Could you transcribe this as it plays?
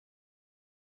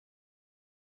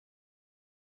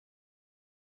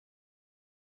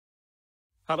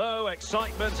Hello,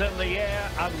 excitement in the air,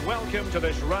 and welcome to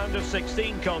this round of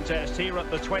 16 contest here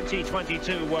at the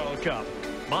 2022 World Cup.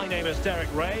 My name is Derek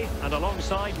Ray, and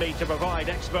alongside me to provide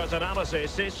expert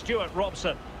analysis is Stuart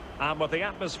Robson. And with the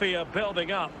atmosphere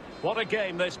building up, what a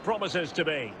game this promises to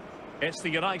be. It's the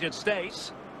United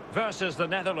States versus the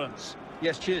Netherlands.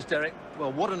 Yes, cheers, Derek.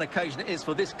 Well, what an occasion it is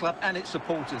for this club and its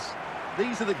supporters.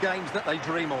 These are the games that they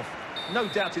dream of. No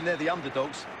doubting they're the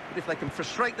underdogs, but if they can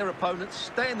frustrate their opponents,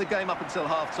 stay in the game up until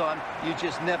half-time, you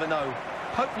just never know.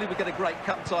 Hopefully we get a great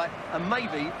cup tie and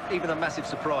maybe even a massive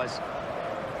surprise.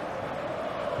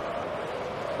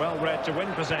 Well read to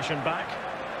win possession back.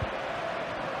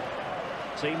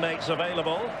 Teammates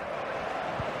available.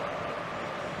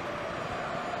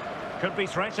 Could be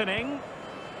threatening.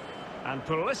 And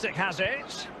Pulisic has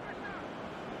it.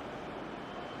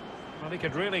 Well, he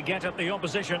could really get at the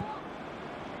opposition.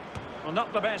 Well,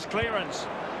 not the best clearance.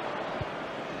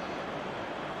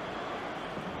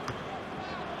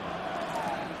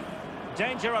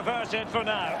 Danger averted for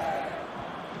now.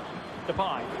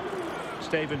 Depay.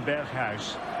 Steven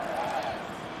Berghuis.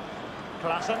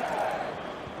 Klaassen.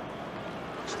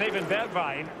 Steven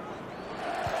Bergwijn.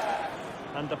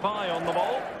 And Depay on the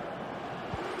ball.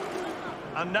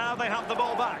 And now they have the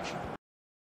ball back.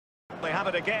 They have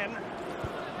it again.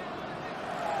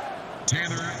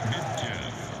 Tanner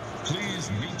Middev,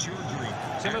 please meet your group.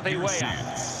 Timothy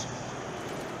Weah.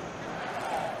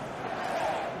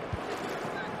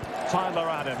 Tyler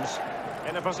Adams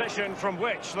in a position from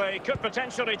which they could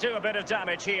potentially do a bit of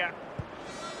damage here.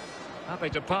 Happy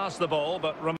to pass the ball,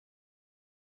 but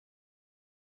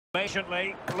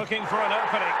patiently looking for an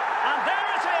opening. And there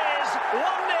it is! 1-0.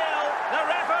 Their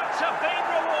efforts have been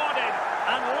rewarded.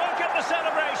 And look at the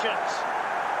celebrations.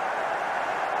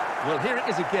 Well, here it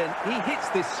is again. He hits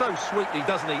this so sweetly,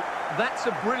 doesn't he? That's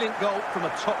a brilliant goal from a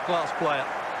top-class player.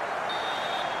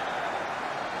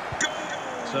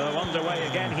 So underway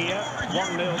again here.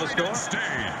 1-0 the score.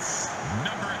 States,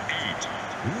 number 8.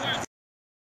 West.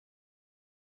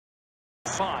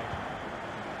 5.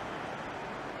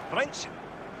 French.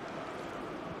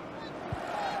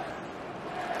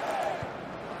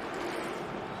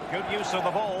 Good use of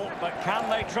the ball, but can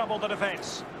they trouble the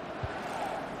defence?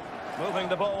 Moving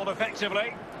the ball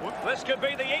effectively. This could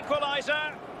be the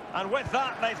equaliser. And with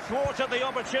that, they've thwarted the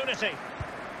opportunity.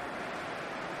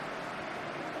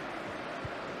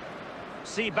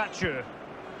 Sibachu.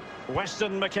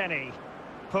 Weston McKennie.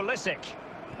 Pulisic.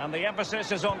 And the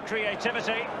emphasis is on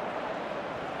creativity.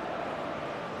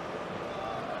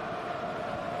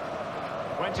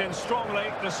 Went in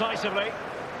strongly, decisively.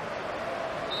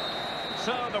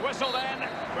 So the whistle then.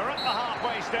 We're at the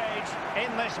halfway stage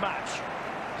in this match.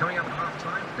 Coming up at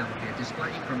half-time, there will be a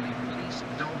display from the police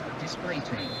dog display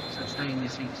team, so stay in your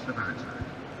seats for that.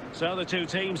 So the two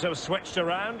teams have switched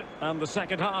around, and the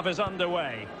second half is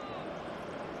underway.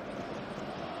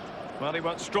 Well, he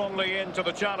went strongly into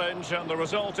the challenge, and the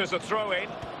result is a throw-in.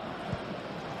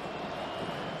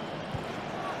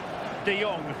 De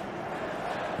Jong.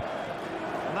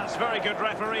 And that's very good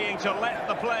refereeing to let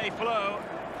the play flow.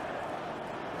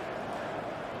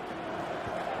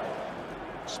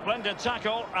 Splendid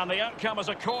tackle, and the outcome is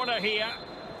a corner here.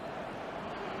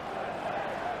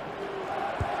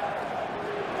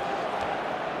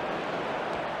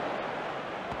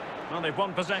 Well, they've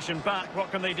won possession back.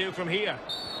 What can they do from here?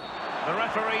 The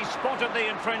referee spotted the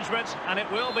infringement, and it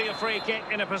will be a free kick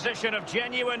in a position of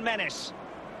genuine menace.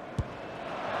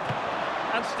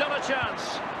 And still a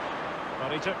chance.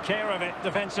 But he took care of it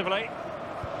defensively.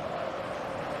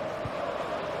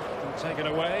 Taken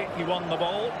away, he won the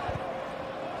ball.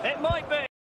 It might be.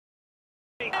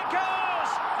 It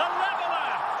goes! The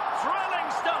leveller!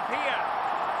 Thrilling stuff here.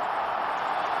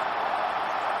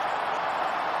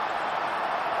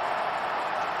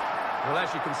 Well,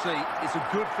 as you can see, it's a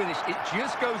good finish. It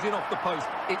just goes in off the post.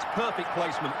 It's perfect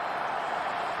placement.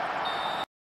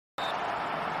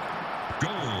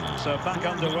 Goal. So back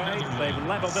underway. They've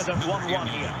levelled it at 1-1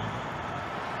 here.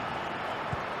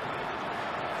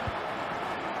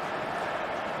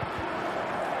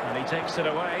 And he takes it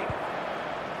away.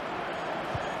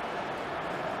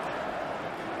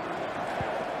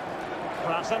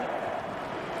 Klaassen.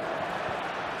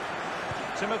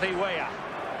 Timothy Weah.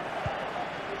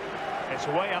 It's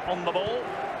Weah on the ball.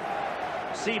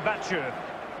 Sibachu.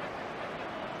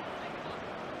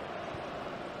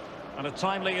 And a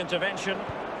timely intervention.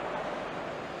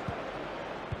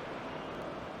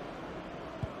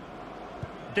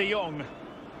 De Jong.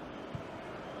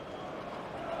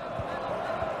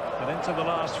 And into the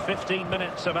last 15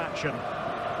 minutes of action.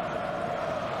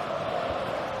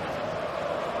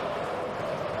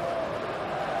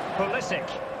 Pulisic.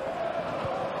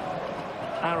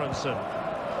 Aronson.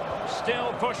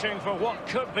 Still pushing for what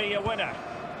could be a winner.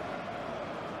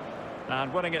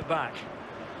 And winning it back.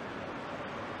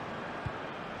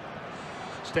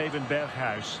 Steven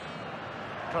Berghuis.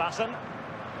 Klaassen.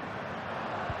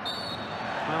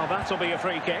 Well, that'll be a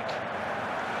free kick.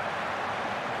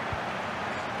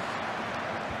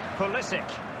 Pulisic.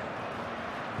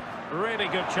 Really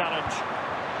good challenge.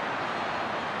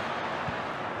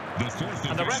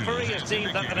 And the referee has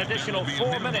deemed that an additional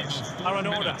 4 minutes are in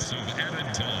order.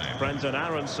 Brendan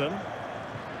Aronson.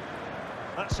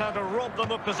 That's how to rob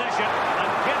them of possession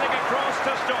and getting across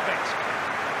to stop it.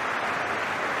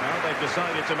 Now they've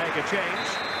decided to make a change.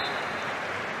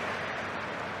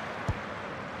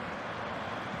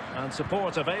 And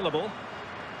support available.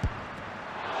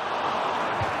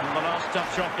 And the last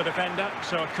touch off the defender,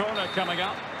 so a corner coming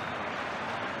up.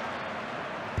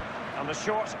 And the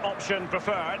short option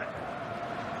preferred.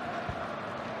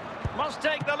 Must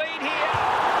take the lead here.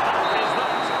 That is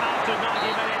that after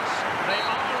 90 minutes. They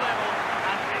are level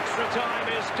and extra time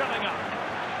is coming up.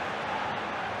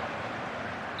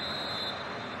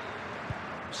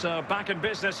 So back in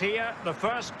business here, the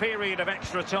first period of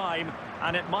extra time,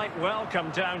 and it might well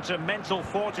come down to mental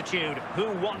fortitude.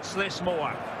 Who wants this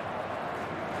more?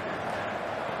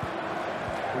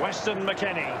 Weston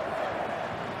McKennie.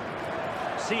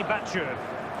 Batcher.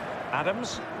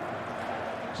 Adams.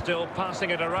 Still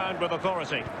passing it around with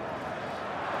authority.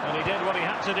 And he did what he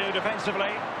had to do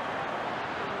defensively.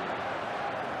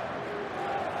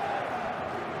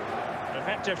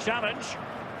 Effective challenge.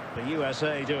 The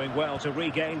USA doing well to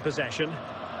regain possession.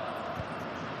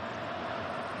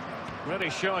 Really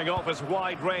showing off his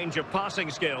wide range of passing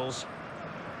skills.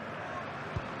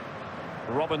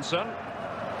 Robinson.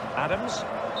 Adams.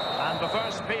 And the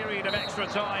first period of extra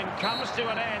time comes to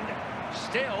an end.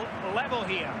 Still level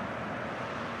here.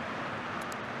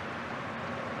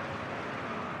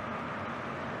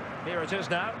 Here it is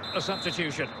now, a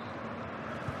substitution.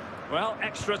 Well,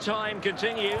 extra time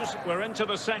continues. We're into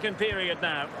the second period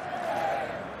now.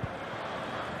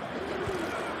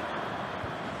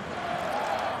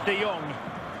 De Jong.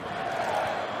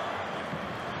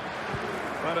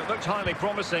 Well, it looked highly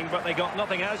promising, but they got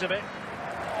nothing out of it.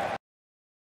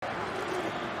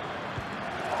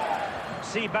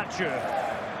 Batcher.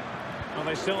 Well,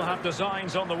 they still have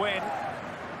designs on the win.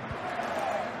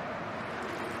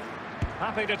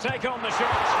 Happy to take on the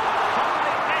shot.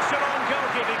 High echelon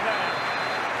goalkeeping there.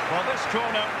 Well, this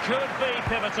corner could be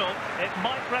pivotal. It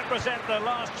might represent the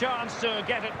last chance to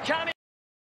get it. Can he?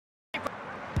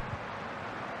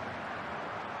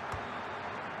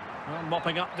 Well,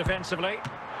 mopping up defensively.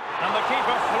 And the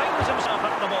keeper flings himself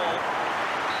at the ball.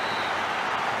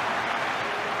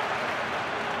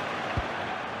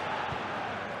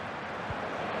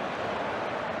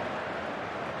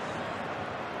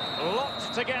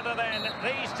 Locked together then,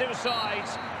 these two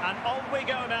sides, and on we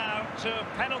go now to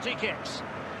penalty kicks.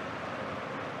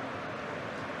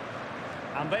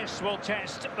 And this will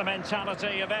test the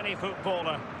mentality of any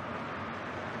footballer.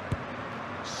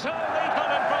 So lethal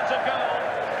in front of goal.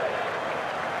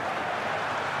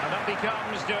 And up he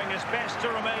comes, doing his best to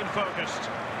remain focused.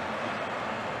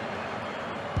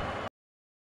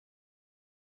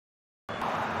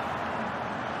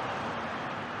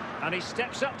 And he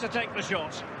steps up to take the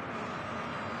shot.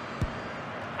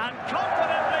 And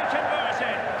confidently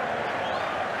converted.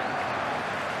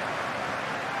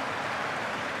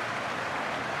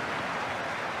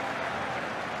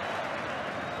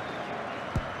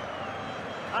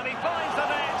 And he finds the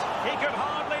net. He could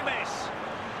hardly miss.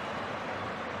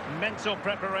 Mental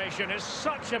preparation is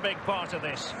such a big part of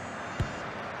this.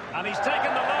 And he's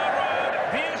taken the low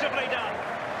road. Beautifully done.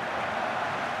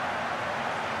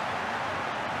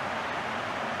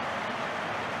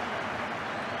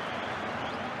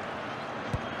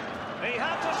 He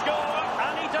had to score,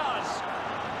 and he does.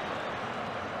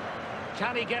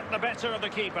 Can he get the better of the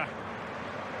keeper?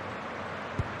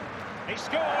 He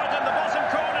scored in the bottom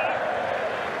corner.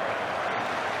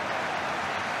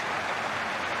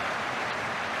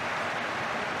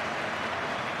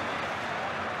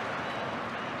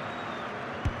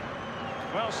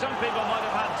 Well, some people might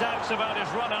have had doubts about his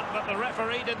run-up, but the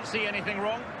referee didn't see anything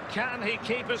wrong. Can he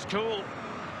keep his cool?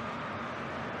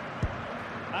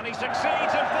 And he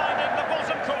succeeds in finding the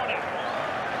bottom corner.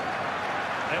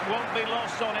 It won't be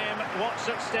lost on him what's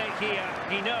at stake here.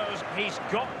 He knows he's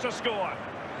got to score.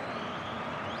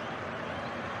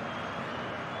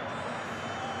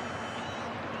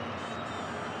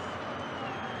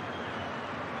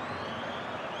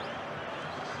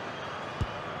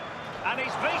 And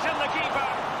he's beaten the keeper.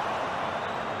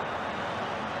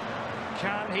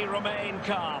 Can he remain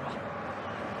calm?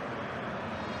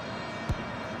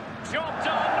 Job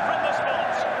done from the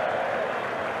spot.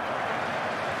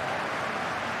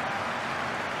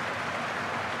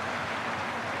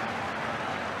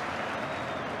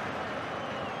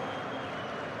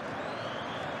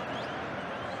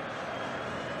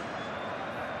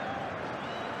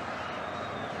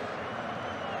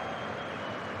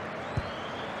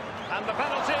 And the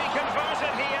penalty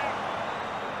converted here.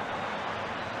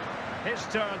 His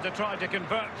turn to try to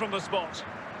convert from the spot.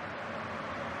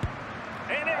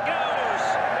 In it goes!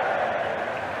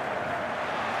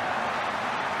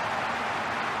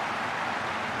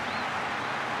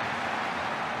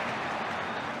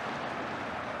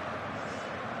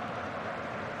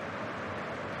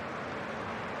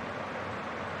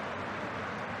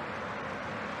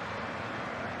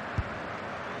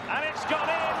 And it's gone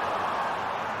in!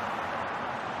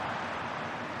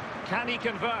 Can he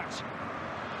convert?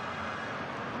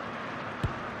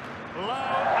 Low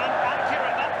and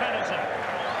accurate, that penalty.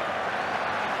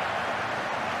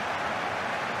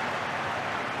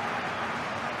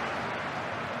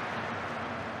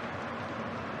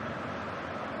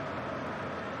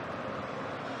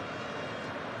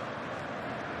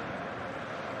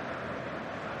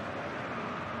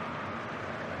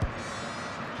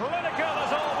 Clinical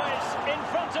as always, in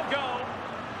front of goal.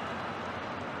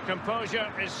 Composure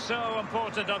is so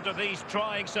important under these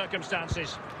trying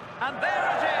circumstances. And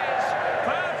there it is,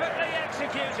 perfectly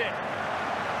executed.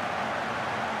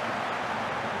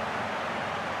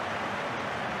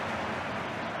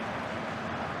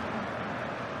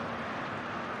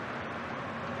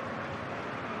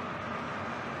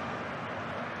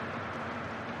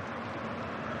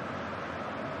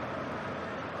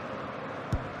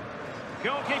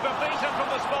 Goalkeeper beaten from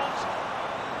the spot.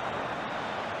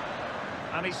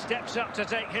 And he steps up to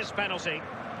take his penalty.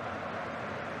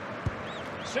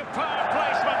 Superb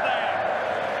placement there.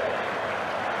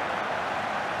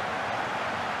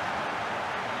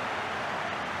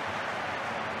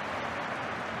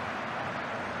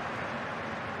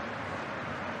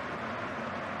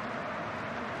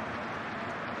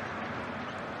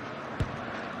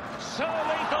 So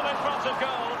lethal in front of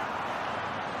goal.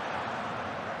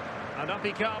 And up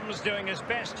he comes, doing his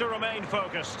best to remain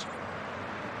focused.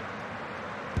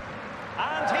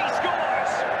 And he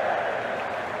scores!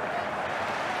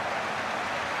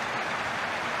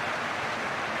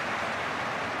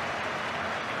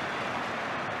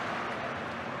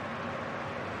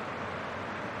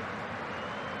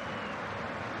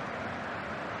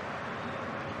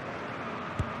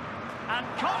 And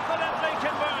confidently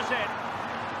converted.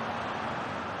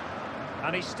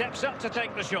 And he steps up to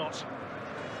take the shot.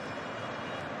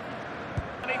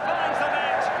 And he finds the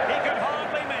net. He could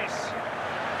hardly miss.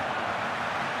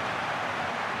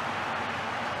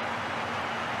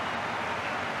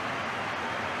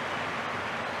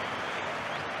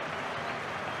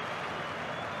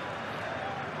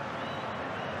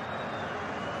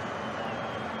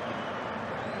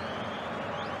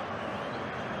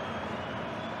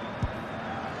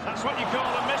 That's what you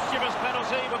call a mischievous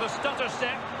penalty with a stutter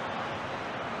step.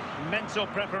 Mental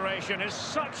preparation is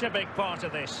such a big part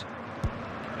of this.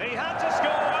 He had to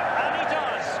score, and he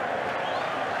does.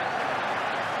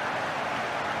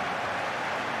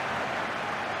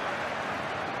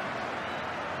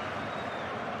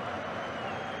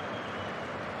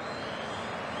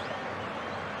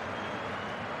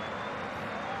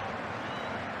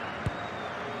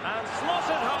 And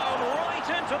slotted home right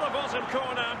into the bottom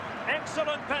corner.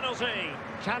 Excellent penalty.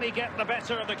 Can he get the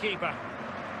better of the keeper?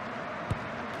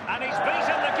 And he's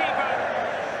beaten the keeper.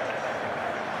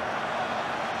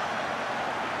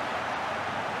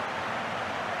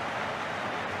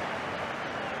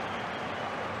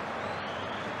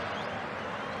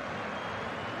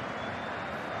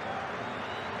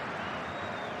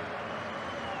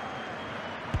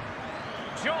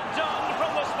 Job done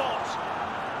from the spot.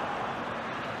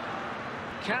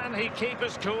 Can he keep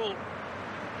his cool?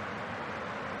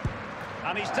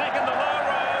 And he's taken the low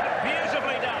road.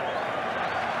 Beautifully done.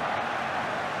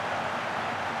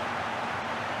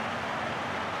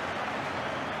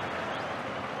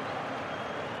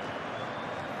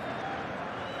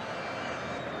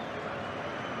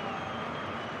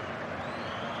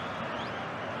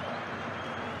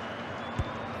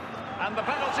 And the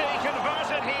penalty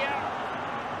converted here.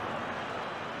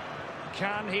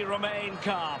 Can he remain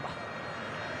calm?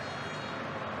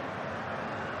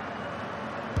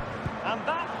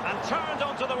 And turned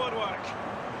onto the woodwork.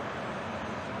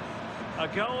 A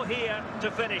goal here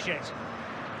to finish it.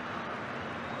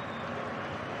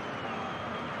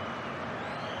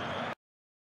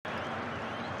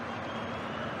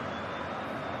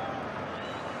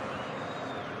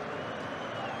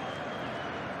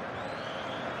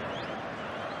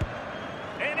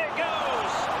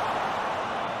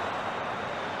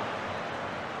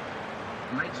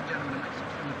 Ladies and gentlemen, a message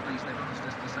from the police. They've asked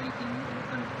us to say the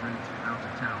northern route out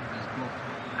of town is blocked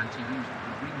and to use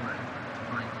the ring road to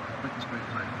find the quickest route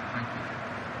home. Thank you.